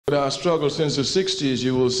Our struggle since the 60s,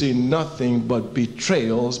 you will see nothing but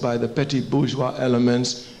betrayals by the petty bourgeois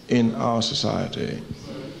elements in our society.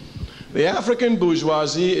 The African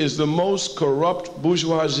bourgeoisie is the most corrupt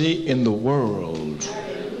bourgeoisie in the world.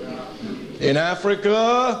 In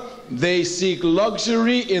Africa, they seek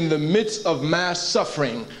luxury in the midst of mass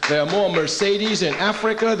suffering. There are more Mercedes in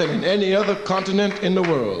Africa than in any other continent in the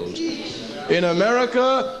world. In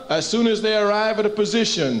America, as soon as they arrive at a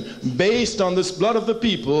position based on this blood of the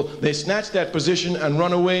people, they snatch that position and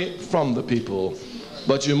run away from the people.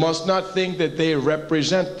 But you must not think that they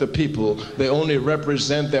represent the people. They only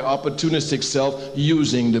represent their opportunistic self,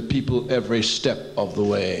 using the people every step of the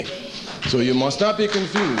way. So you must not be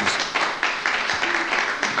confused.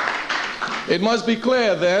 It must be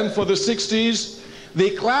clear then, for the 60s,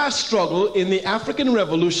 the class struggle in the African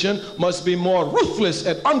Revolution must be more ruthless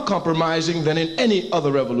and uncompromising than in any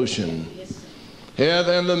other revolution. Here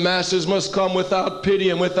then the masses must come without pity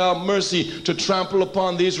and without mercy to trample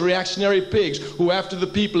upon these reactionary pigs who, after the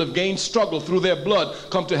people have gained struggle through their blood,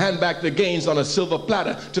 come to hand back the gains on a silver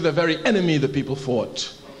platter to the very enemy the people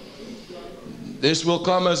fought. This will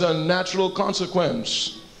come as a natural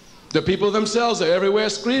consequence. The people themselves are everywhere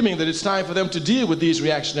screaming that it's time for them to deal with these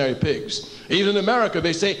reactionary pigs. Even in America,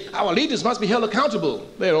 they say, our leaders must be held accountable.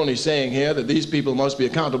 They're only saying here that these people must be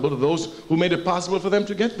accountable to those who made it possible for them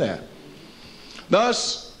to get there.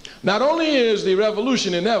 Thus, not only is the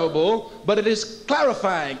revolution inevitable, but it is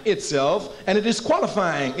clarifying itself and it is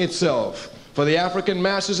qualifying itself. For the African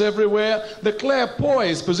masses everywhere, the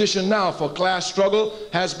clairpoised position now for class struggle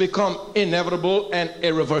has become inevitable and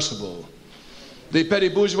irreversible. The petty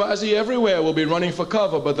bourgeoisie everywhere will be running for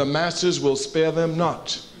cover, but the masses will spare them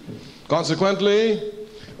not. Consequently,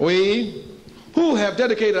 we who have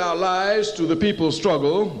dedicated our lives to the people's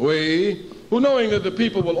struggle, we who, knowing that the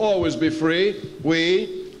people will always be free,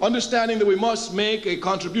 we, understanding that we must make a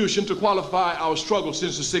contribution to qualify our struggle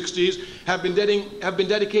since the 60s, have been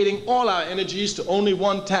dedicating all our energies to only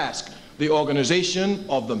one task: the organization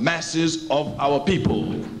of the masses of our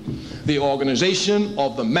people. The organization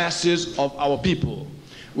of the masses of our people.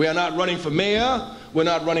 We are not running for mayor, we're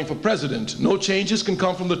not running for president. No changes can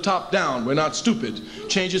come from the top down. We're not stupid.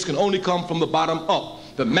 Changes can only come from the bottom up.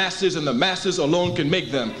 The masses and the masses alone can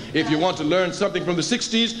make them. If you want to learn something from the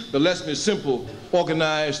 60s, the lesson is simple: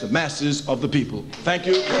 organize the masses of the people. Thank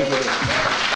you.